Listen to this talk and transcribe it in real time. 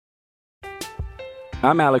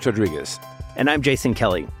I'm Alex Rodriguez. And I'm Jason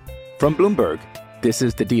Kelly. From Bloomberg, this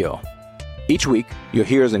is The Deal. Each week, you'll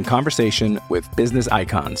hear us in conversation with business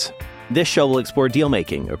icons. This show will explore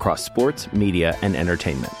deal-making across sports, media, and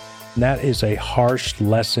entertainment. That is a harsh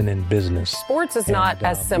lesson in business. Sports is not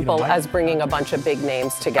as simple as bringing a bunch of big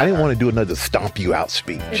names together. I didn't want to do another stomp you out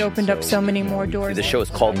speech. It opened up so many more doors. The show is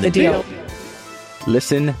called The Deal.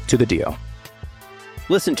 Listen to The Deal.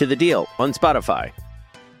 Listen to The Deal on Spotify.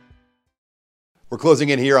 We're closing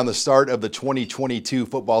in here on the start of the 2022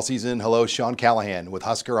 football season. Hello, Sean Callahan with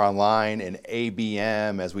Husker Online and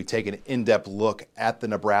ABM as we take an in-depth look at the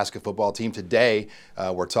Nebraska football team. Today,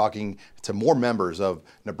 we're talking to more members of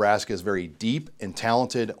Nebraska's very deep and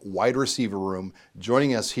talented wide receiver room.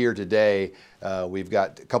 Joining us here today, we've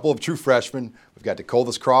got a couple of true freshmen. We've got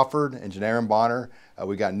DeColdis Crawford and Janiran Bonner.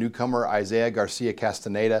 We've got newcomer Isaiah Garcia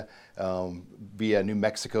Castaneda via New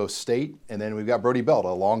Mexico State. And then we've got Brody Belt,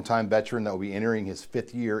 a longtime veteran that will be entering his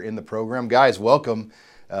 5th year in the program. Guys, welcome.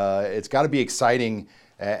 It's got to be exciting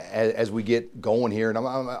as we get going here. And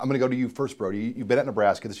I'm going to go to you first, Brody. You've been at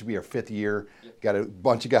Nebraska. This should be your 5th year. Got a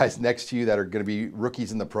bunch of guys next to you that are going to be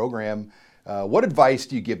rookies in the program. What advice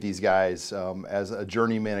do you give these guys as a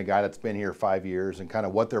journeyman, a guy that's been here 5 years, and kind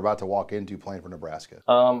of what they're about to walk into playing for Nebraska?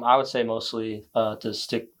 I would say mostly to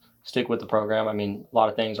stick with the program. I mean, a lot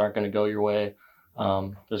of things aren't going to go your way.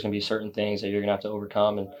 There's going to be certain things that you're going to have to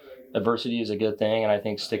overcome, and adversity is a good thing. And I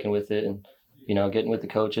think sticking with it and, getting with the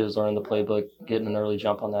coaches, learning the playbook, getting an early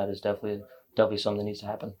jump on that is definitely something that needs to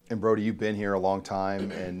happen. And Brody, you've been here a long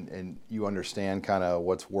time, and you understand kind of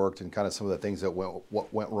what's worked and kind of some of the things that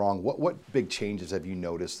went wrong. What big changes have you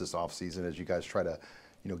noticed this offseason as you guys try to,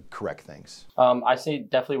 correct things? I say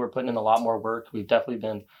definitely we're putting in a lot more work. We've definitely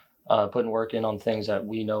been putting work in on things that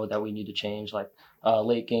we know that we need to change, like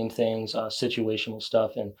late game things, situational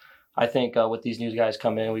stuff. And I think with these new guys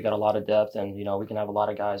coming in, we got a lot of depth, and we can have a lot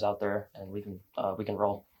of guys out there, and we can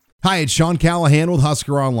roll. Hi, it's Sean Callahan with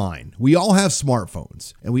Husker Online. We all have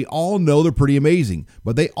smartphones, and we all know they're pretty amazing,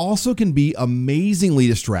 but they also can be amazingly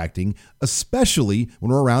distracting, especially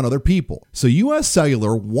when we're around other people. So US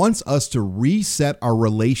Cellular wants us to reset our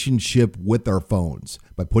relationship with our phones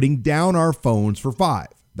by putting down our phones for $5.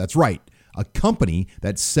 That's right. A company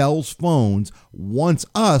that sells phones wants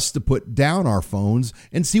us to put down our phones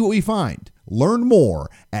and see what we find. Learn more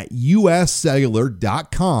at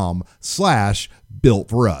uscellular.com/built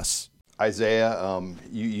for us. Isaiah,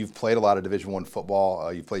 you've played a lot of Division I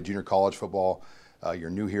football. You've played junior college football. You're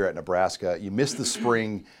new here at Nebraska. You missed the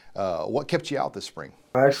spring. What kept you out this spring?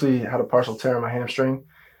 I actually had a partial tear in my hamstring.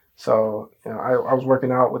 So, I was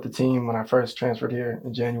working out with the team when I first transferred here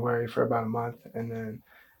in January for about a month. And then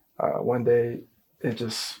one day it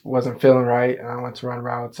just wasn't feeling right. And I went to run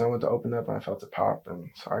routes and I went to open up and I felt it pop. And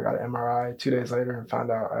so I got an MRI 2 days later and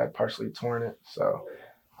found out I had partially torn it. So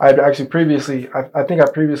I had actually previously, I think I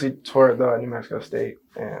previously tore it at New Mexico State,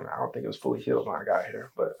 and I don't think it was fully healed when I got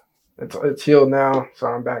here, but it's healed now. So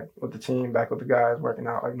I'm back with the team, back with the guys, working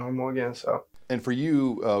out like normal again. So. And for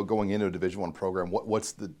you going into a Division I program,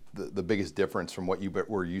 what's the biggest difference from what you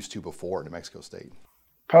were used to before at New Mexico State?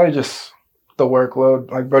 Probably just the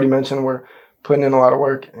workload. Like Brody mentioned, we're putting in a lot of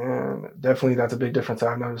work, and definitely that's a big difference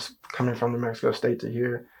I've noticed coming from New Mexico State to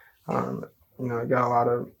here. Got a lot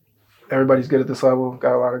of everybody's good at this level.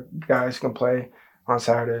 Got a lot of guys who can play on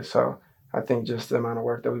Saturdays. So I think just the amount of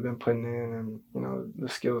work that we've been putting in, and the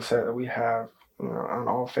skill set that we have, on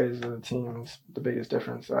all phases of the team is the biggest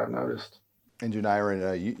difference that I've noticed. And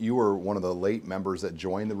Janiran, you were one of the late members that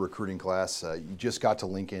joined the recruiting class. You just got to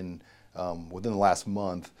Lincoln within the last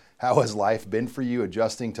month. How has life been for you,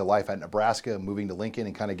 adjusting to life at Nebraska, moving to Lincoln,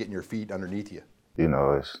 and kind of getting your feet underneath you?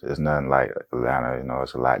 It's nothing like Atlanta.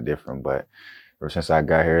 It's a lot different. But ever since I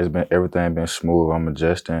got here, everything been smooth. I'm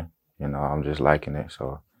adjusting. I'm just liking it.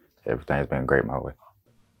 So everything's been great my way.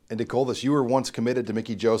 And DeColdis, you were once committed to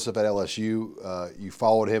Mickey Joseph at LSU. You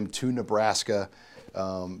followed him to Nebraska.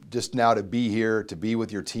 Just now to be here, to be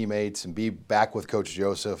with your teammates, and be back with Coach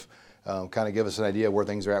Joseph, kind of give us an idea of where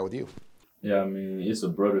things are at with you. Yeah, it's a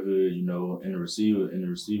brotherhood, in the receiver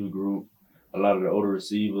group. A lot of the older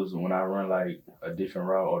receivers, when I run like a different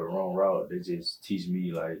route or the wrong route, they just teach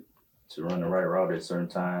me like to run the right route at certain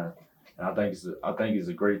times. And I think it's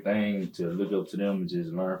a great thing to look up to them and just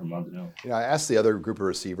learn from under them. I asked the other group of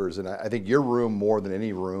receivers, and I think your room more than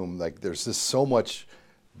any room, like there's just so much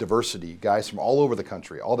diversity, guys from all over the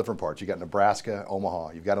country, all different parts. You got Nebraska,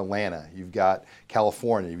 Omaha, you've got Atlanta, you've got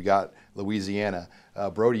California, you've got Louisiana.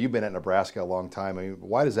 Brody, you've been at Nebraska a long time.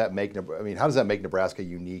 How does that make Nebraska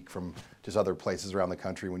unique from just other places around the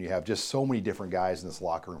country when you have just so many different guys in this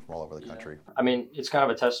locker room from all over the country? I mean, it's kind of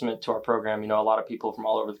a testament to our program. You know, a lot of people from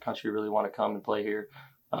all over the country really want to come and play here.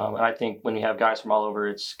 And I think when you have guys from all over,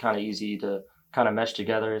 it's kind of easy to kind of mesh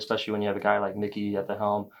together, especially when you have a guy like Mickey at the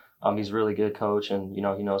helm. He's a really good coach, and, you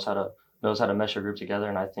know, he knows how to mesh a group together.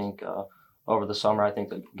 And I think over the summer, I think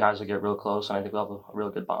the guys will get real close, and I think we'll have a real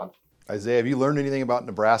good bond. Isaiah, have you learned anything about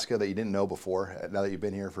Nebraska that you didn't know before, now that you've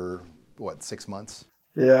been here for, 6 months?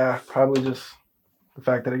 Yeah, probably just the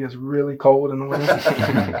fact that it gets really cold in the winter.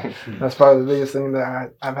 That's probably the biggest thing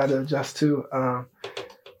that I've had to adjust to.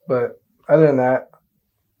 But other than that,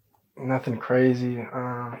 nothing crazy. You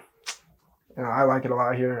know, I like it a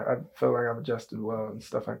lot here. I feel like I've adjusted well and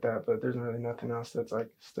stuff like that. But there's really nothing else that's like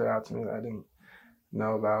stood out to me that I didn't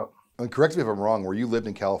know about. And correct me if I'm wrong, where you lived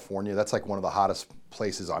in California, that's like one of the hottest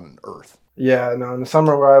places on earth. Yeah, no, in the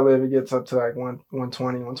summer where I live, it gets up to like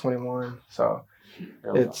 120, 121. So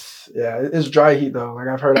it's dry heat though. Like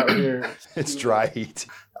I've heard out here. It's dry heat.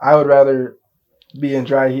 I would rather be in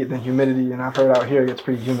dry heat than humidity. And I've heard out here it gets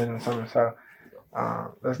pretty humid in the summer. So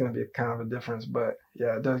that's going to be kind of a difference. But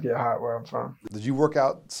yeah, it does get hot where I'm from. Did you work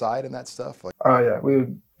outside in that stuff? Oh yeah, we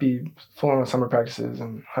would be full on summer practices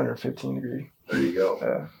in 115 degrees. There you go.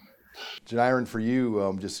 Yeah. Janiron, for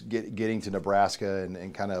you, just getting to Nebraska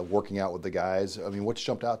and kind of working out with the guys, I mean, what's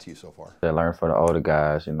jumped out to you so far? I learned from the older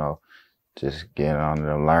guys, you know, just getting on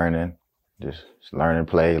them, learning, just learn the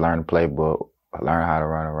playbook, learn how to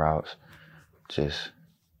run the routes.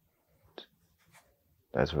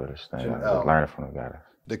 That's what it's saying. Learning from the guys.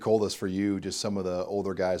 Nicolas, for you, just some of the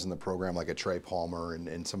older guys in the program, like a Trey Palmer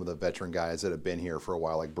and some of the veteran guys that have been here for a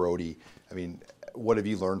while, like Brody. I mean, what have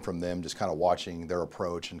you learned from them, just kind of watching their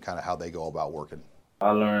approach and kind of how they go about working?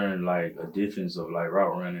 I learned like a difference of like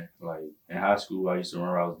route running. Like in high school, I used to run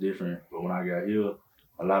routes different, but when I got here,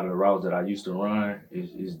 a lot of the routes that I used to run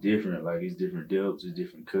is different. Like it's different depths, it's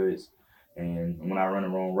different cuts. And when I run the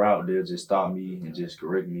wrong route, they'll just stop me and just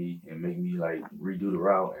correct me and make me like redo the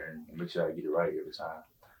route and make sure I get it right every time.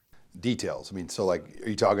 Details. I mean, so like, are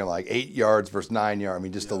you talking like 8 yards versus 9 yards? I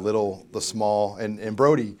mean, just the small. And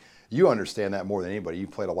Brody, you understand that more than anybody. You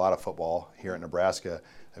played a lot of football here in Nebraska.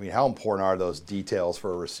 I mean, how important are those details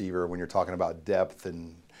for a receiver when you're talking about depth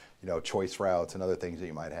and, you know, choice routes and other things that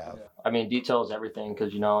you might have? I mean, detail is everything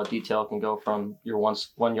because, you know, a detail can go from your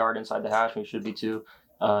 1 yard inside the hash when it should be 2.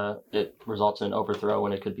 It results in an overthrow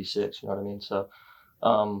when it could be 6. You know what I mean? So a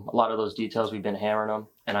lot of those details, we've been hammering them,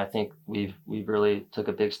 and I think we've really took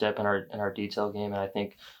a big step in our detail game, and I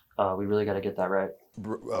think we really got to get that right.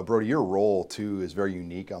 Brody, your role too is very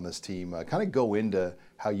unique on this team. Kind of go into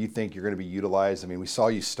how you think you're going to be utilized. I mean, we saw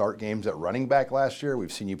you start games at running back last year.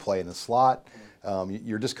 We've seen you play in the slot.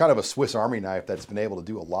 You're just kind of a Swiss Army knife that's been able to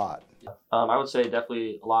do a lot. I would say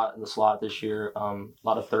definitely a lot in the slot this year. A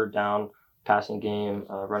lot of third down, passing game,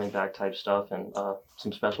 running back type stuff, and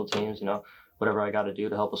some special teams. You know, whatever I got to do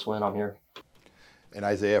to help us win, I'm here. And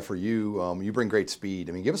Isaiah, for you, you bring great speed.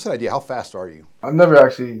 I mean, give us an idea. How fast are you? I've never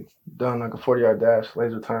actually done like a 40-yard dash,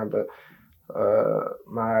 laser time, but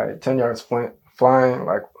my 10-yard sprint, flying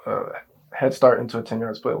like head start into a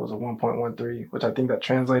 10-yard split was a 1.13, which I think that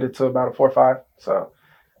translated to about a 4.5. So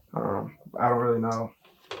I don't really know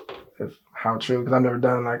how true, because I've never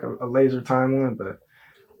done like a laser time one, but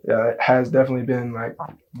yeah, it has definitely been like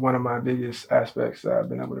one of my biggest aspects that I've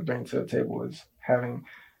been able to bring to the table is having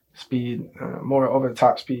speed, more over the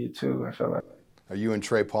top speed too, I feel like. Are you and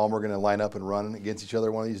Trey Palmer going to line up and run against each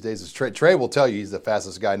other one of these days? Trey will tell you he's the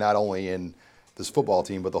fastest guy, not only in this football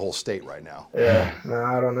team, but the whole state right now. Yeah, no,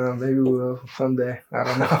 I don't know. Maybe we will someday. I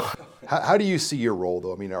don't know. How do you see your role,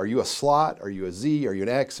 though? I mean, are you a slot? Are you a Z? Are you an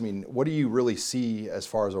X? I mean, what do you really see as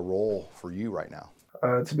far as a role for you right now?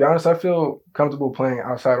 To be honest, I feel comfortable playing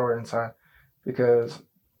outside or inside because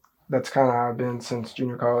that's kind of how I've been since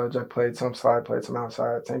junior college. I played some slot, played some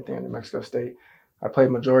outside. Same thing at New Mexico State. I played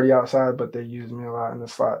majority outside, but they used me a lot in the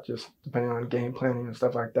slot, just depending on game planning and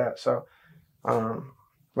stuff like that. So,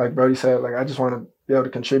 like Brody said, like I just want to be able to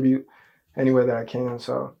contribute any way that I can.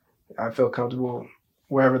 So I feel comfortable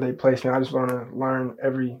wherever they place me. I just want to learn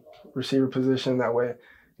every receiver position. That way,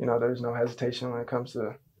 you know, there's no hesitation when it comes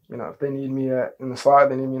to, you know, if they need me in the slot,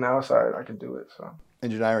 they need me in the outside, I can do it. So.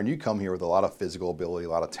 And Janiron, you come here with a lot of physical ability, a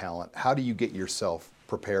lot of talent. How do you get yourself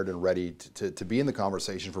prepared and ready to be in the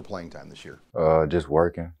conversation for playing time this year? Just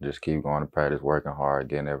working, just keep going to practice, working hard,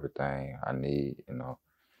 getting everything I need, you know,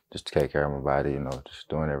 just to take care of my body, you know, just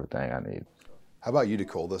doing everything I need. How about you,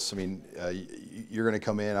 Nicolas? I mean, you're going to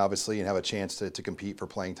come in, obviously, and have a chance to compete for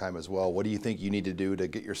playing time as well. What do you think you need to do to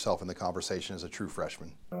get yourself in the conversation as a true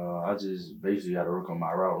freshman? I just basically got to work on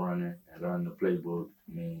my route running and learn the playbook.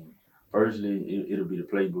 I mean, firstly, it'll be the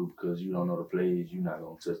playbook because you don't know the plays. You're not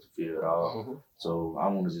going to touch the field at all. Mm-hmm. So I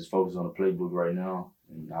want to just focus on the playbook right now,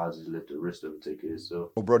 and I'll just let the rest of it take care of itself.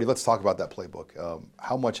 Well, Brody, let's talk about that playbook.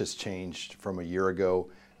 How much has changed from a year ago?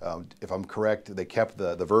 If I'm correct, they kept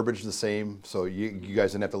the verbiage the same, so you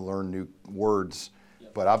guys didn't have to learn new words.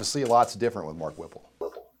 But obviously, a lot's different with Mark Whipple.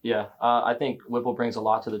 Yeah, I think Whipple brings a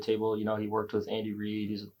lot to the table. You know, he worked with Andy Reid.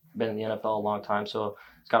 He's been in the NFL a long time, so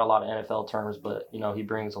he's got a lot of NFL terms. But you know, he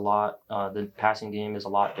brings a lot. The passing game is a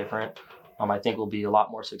lot different. I think we'll be a lot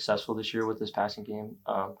more successful this year with this passing game.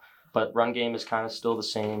 But run game is kind of still the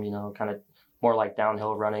same. You know, kind of more like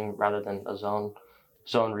downhill running rather than a zone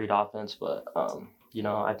read offense. But you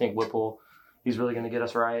know, I think Whipple, he's really going to get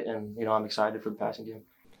us right, and you know, I'm excited for the passing game.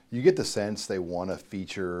 You get the sense they want to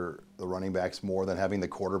feature the running backs more than having the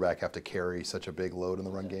quarterback have to carry such a big load in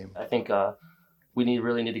the run game? I think we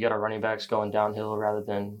really need to get our running backs going downhill rather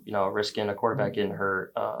than, you know, risking a quarterback getting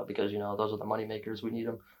hurt because, you know, those are the money makers. We need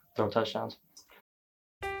them throw touchdowns.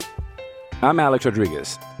 I'm Alex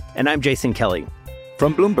Rodriguez. And I'm Jason Kelly.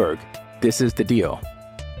 From Bloomberg, this is The Deal.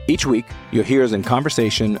 Each week, you'll hear us in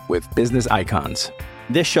conversation with business icons.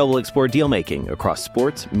 This show will explore deal-making across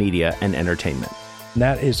sports, media, and entertainment.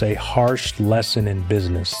 That is a harsh lesson in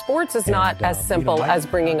business. Sports is not as simple as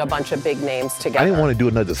bringing a bunch of big names together. I didn't want to do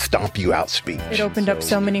another stomp you out speech. It opened up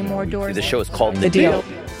so many more doors. The show is called The Deal.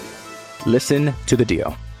 Listen to The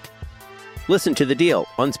Deal. Listen to The Deal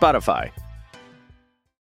on Spotify.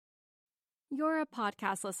 You're a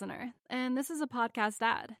podcast listener, and this is a podcast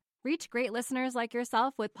ad. Reach great listeners like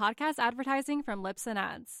yourself with podcast advertising from Libsyn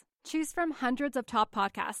Ads. Choose from hundreds of top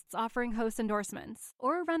podcasts offering host endorsements,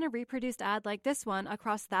 or run a reproduced ad like this one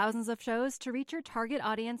across thousands of shows to reach your target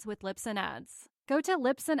audience with Libsyn Ads. Go to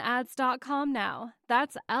libsynads.com now.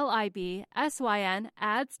 That's LIBSYN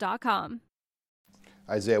ads.com.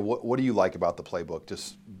 Isaiah, what do you like about the playbook,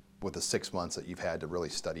 just with the 6 months that you've had to really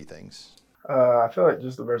study things? I feel like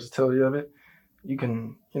just the versatility of it. You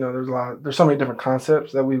can, you know, there's so many different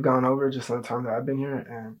concepts that we've gone over just in the time that I've been here,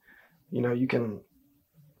 and you know, you can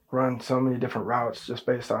run so many different routes just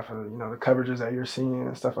based off of, you know, the coverages that you're seeing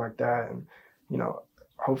and stuff like that. And, you know,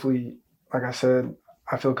 hopefully, like I said,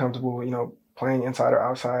 I feel comfortable, you know, playing inside or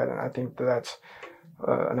outside. And I think that's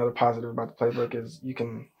another positive about the playbook is you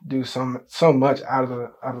can do so much out of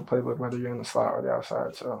the playbook, whether you're in the slot or the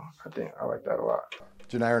outside. So I think I like that a lot.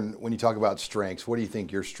 Janiron, when you talk about strengths, what do you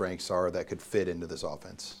think your strengths are that could fit into this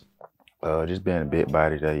offense? Just being a big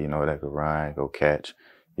body that, you know, that could run, go catch,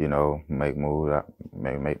 you know, make moves,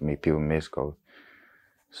 make people miss goals.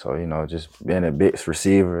 So, you know, just being a big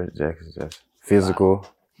receiver, just physical,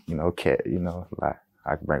 you know,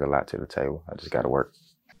 I can bring a lot to the table. I just got to work.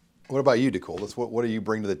 What about you, Nicole? What do you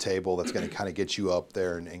bring to the table that's going to kind of get you up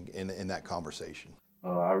there in that conversation?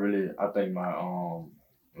 I think my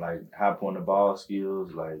like high point the ball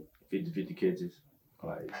skills, like 50-50 catches,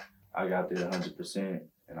 like I got there 100%,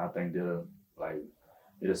 and I think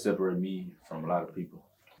it'll separate me from a lot of people.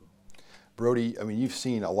 Brody, I mean, you've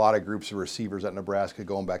seen a lot of groups of receivers at Nebraska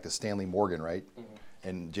going back to Stanley Morgan, right? Mm-hmm.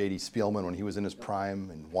 And J.D. Spielman when he was in his prime,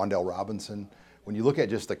 and Wan'Dale Robinson. When you look at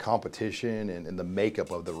just the competition and the makeup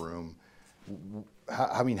of the room,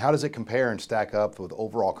 how does it compare and stack up with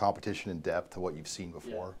overall competition and depth to what you've seen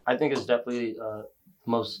before? Yeah, I think it's definitely the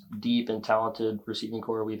most deep and talented receiving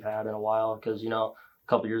core we've had in a while because, you know, a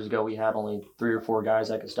couple years ago we had only 3 or 4 guys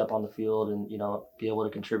that could step on the field and, you know, be able to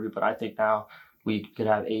contribute. But I think now we could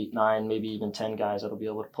have 8, 9, maybe even 10 guys that'll be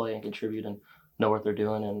able to play and contribute and know what they're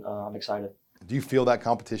doing, and I'm excited. Do you feel that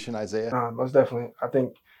competition, Isaiah? Most definitely. I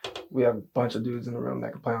think we have a bunch of dudes in the room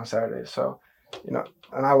that can play on Saturdays. So, you know,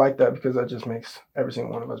 and I like that because that just makes every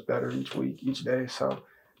single one of us better each week, each day. So,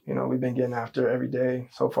 you know, we've been getting after every day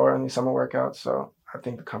so far in these summer workouts. So I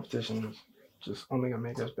think the competition is just only going to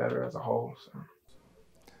make us better as a whole. So.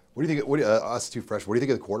 What do you think, us two freshmen, what do you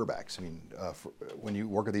think of the quarterbacks? I mean, when you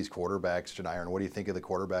work with these quarterbacks, Janiron, what do you think of the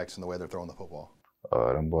quarterbacks and the way they're throwing the football?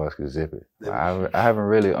 Them boys can zip it. I haven't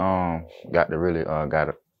really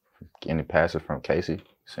got any passes from Casey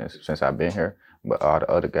since I've been here, but all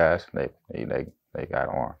the other guys, they got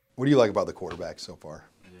arm. What do you like about the quarterbacks so far?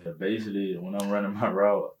 Yeah, basically, when I'm running my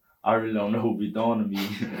route, I really don't know who be throwing to me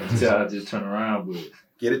until I just turn around. But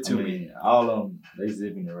get it to me. All of them, they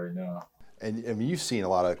zipping it right now. And I mean, you've seen a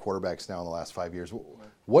lot of quarterbacks now in the last 5 years.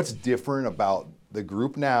 What's different about the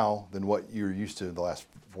group now than what you're used to in the last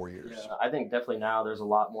 4 years? Yeah, I think definitely now there's a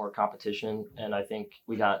lot more competition, and I think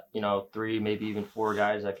we got, you know, 3, maybe even 4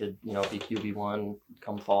 guys that could, you know, be QB1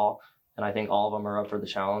 come fall, and I think all of them are up for the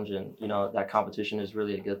challenge, and you know that competition is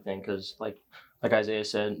really a good thing because, like Isaiah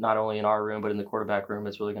said, not only in our room but in the quarterback room,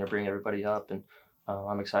 it's really going to bring everybody up, and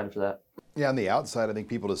I'm excited for that. Yeah, on the outside, I think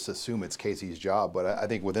people just assume it's Casey's job, but I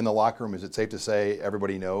think within the locker room, is it safe to say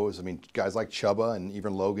everybody knows? I mean, guys like Chuba and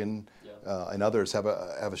even Logan and others have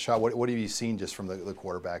a shot. What have you seen just from the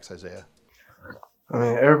quarterbacks, Isaiah? I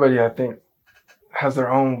mean, everybody I think has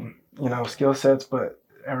their own skill sets, but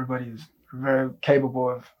everybody's very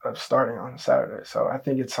capable of starting on Saturday. So I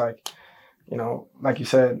think it's like, like you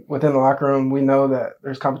said, within the locker room, we know that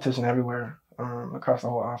there's competition everywhere across the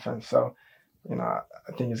whole offense. So,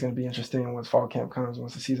 I think it's going to be interesting once fall camp comes,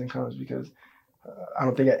 once the season comes, because I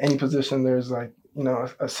don't think at any position there's like,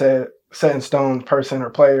 a set in stone person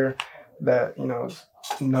or player that, is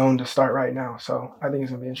known to start right now. So I think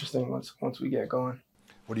it's going to be interesting once we get going.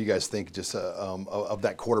 What do you guys think just of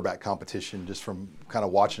that quarterback competition, just from kind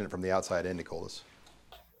of watching it from the outside in, Nicolas?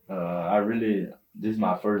 This is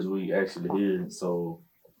my first week actually here, so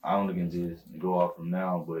I only can just go off from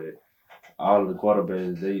now, but all of the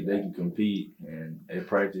quarterbacks, they can compete, and at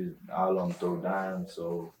practice, all of them throw dimes,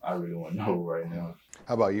 so I really want to know right now.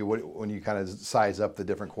 How about you? When you kind of size up the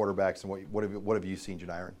different quarterbacks, and what have you seen,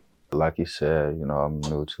 Janiron? Like you said, I'm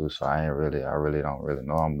new too, so I really don't really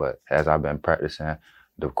know them, but as I've been practicing,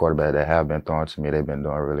 the quarterbacks that have been throwing to me, they've been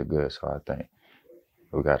doing really good, so I think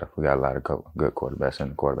we got a lot of good quarterbacks in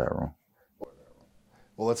the quarterback room.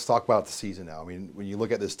 Well, let's talk about the season now. I mean, when you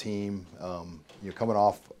look at this team, you're coming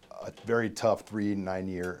off a very tough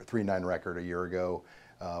 3-9 record a year ago,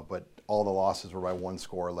 but all the losses were by one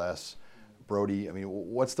score or less. Brody, I mean,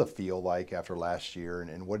 what's the feel like after last year,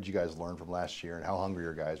 and what did you guys learn from last year, and how hungry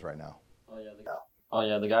are guys right now?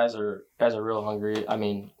 The guys are real hungry. I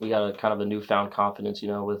mean, we got a kind of a newfound confidence,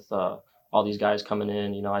 with all these guys coming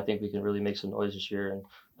in. I think we can really make some noise this year, and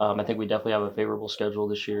I think we definitely have a favorable schedule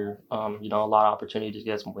this year. A lot of opportunity to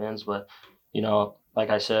get some wins, but like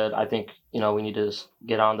I said, I think we need to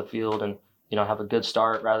get on the field and have a good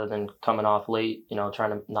start rather than coming off late.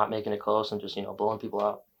 Trying to not making it close and just blowing people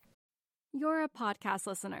out. You're a podcast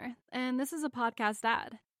listener, and this is a podcast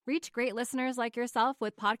ad. Reach great listeners like yourself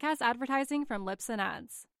with podcast advertising from Libsyn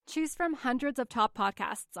Ads. Choose from hundreds of top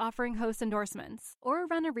podcasts offering host endorsements, or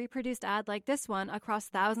run a reproduced ad like this one across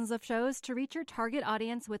thousands of shows to reach your target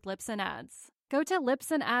audience with Libsyn Ads. Go to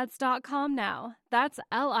libsynads.com now. That's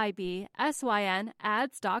LIBSYN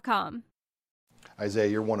ads.com. Isaiah,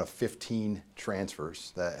 you're one of 15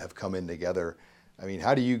 transfers that have come in together. I mean,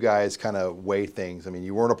 how do you guys kind of weigh things? I mean,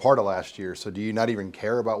 you weren't a part of last year, so do you not even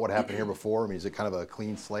care about what happened here before? I mean, is it kind of a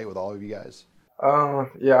clean slate with all of you guys?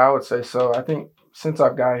 Yeah, I would say so. I think since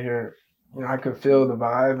I've got here, I could feel the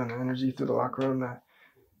vibe and the energy through the locker room that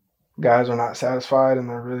guys are not satisfied and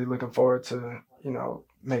they're really looking forward to,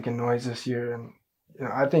 making noise this year. And,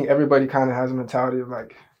 I think everybody kind of has a mentality of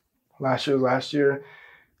like last year.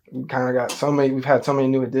 We kind of got we've had so many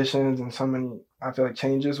new additions and so many, I feel like,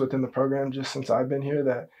 changes within the program just since I've been here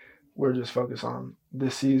that we're just focused on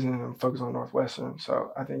this season and focused on Northwestern.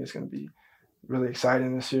 So I think it's going to be really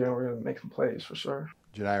exciting this year, and we're going to make some plays for sure.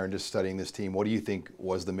 Janiron, just studying this team, what do you think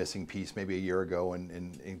was the missing piece maybe a year ago,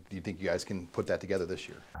 and do you think you guys can put that together this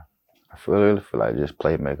year? I really feel like just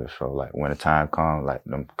playmakers. So like when the time comes, like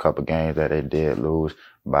them couple games that they did lose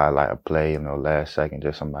by like a play, last second,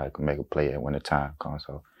 just somebody can make a play when the time comes.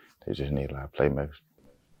 So they just need a lot of playmakers.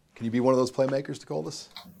 Can you be one of those playmakers, Nicolas?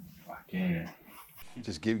 I can.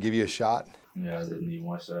 Just give you a shot? Yeah, I just need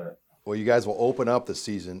one shot. Well, you guys will open up the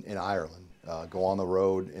season in Ireland, go on the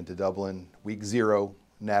road into Dublin, week 0,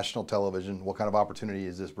 national television. What kind of opportunity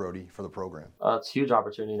is this, Brody, for the program? It's a huge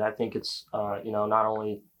opportunity. I think it's, not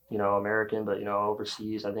only, American, but,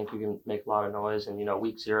 overseas. I think we can make a lot of noise. And,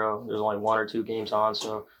 week 0, there's only 1 or 2 games on,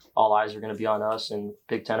 so all eyes are going to be on us. And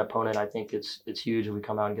Big Ten opponent, I think it's huge if we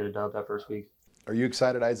come out and get a dub that first week. Are you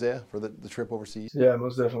excited, Isaiah, for the trip overseas? Yeah,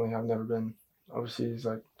 most definitely. I've never been overseas,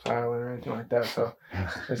 like to Ireland or anything like that. So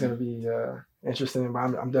it's going to be interesting, but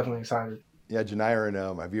I'm definitely excited. Yeah,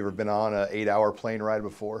 Janiron, have you ever been on an 8-hour plane ride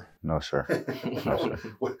before? No, sir. No, sir.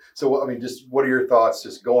 So, I mean, just what are your thoughts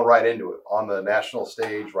just going right into it on the national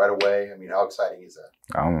stage right away? I mean, how exciting is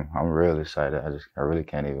that? I'm really excited. I really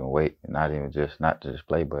can't even wait. Not to just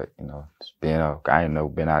play, but, just being I ain't never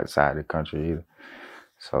been outside the country either.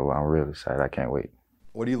 So I'm really excited. I can't wait.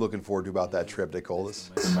 What are you looking forward to about that trip,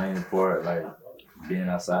 Nicolas? The main part, like being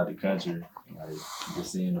outside the country, like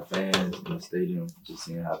just seeing the fans in the stadium, just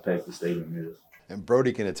seeing how packed the stadium is. And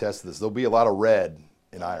Brody can attest to this. There'll be a lot of red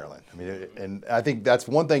in Ireland. I mean, and I think that's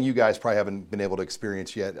one thing you guys probably haven't been able to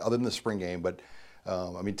experience yet, other than the spring game. But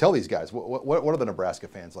I mean, tell these guys, what are the Nebraska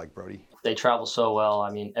fans like, Brody? They travel so well.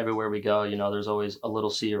 I mean, everywhere we go, there's always a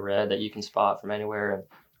little sea of red that you can spot from anywhere, and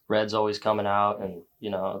red's always coming out. And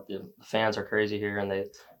the fans are crazy here, and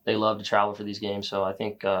they love to travel for these games. So I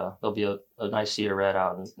think there'll be a nice sea of red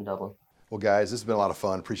out in Dublin. Well, guys, this has been a lot of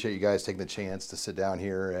fun. Appreciate you guys taking the chance to sit down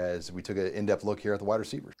here as we took an in-depth look here at the wide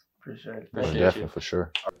receivers. Appreciate it. Definitely, for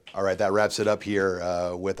sure. All right, that wraps it up here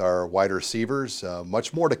with our wide receivers.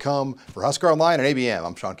 Much more to come for Husker Online and ABM.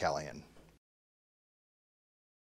 I'm Sean Callahan.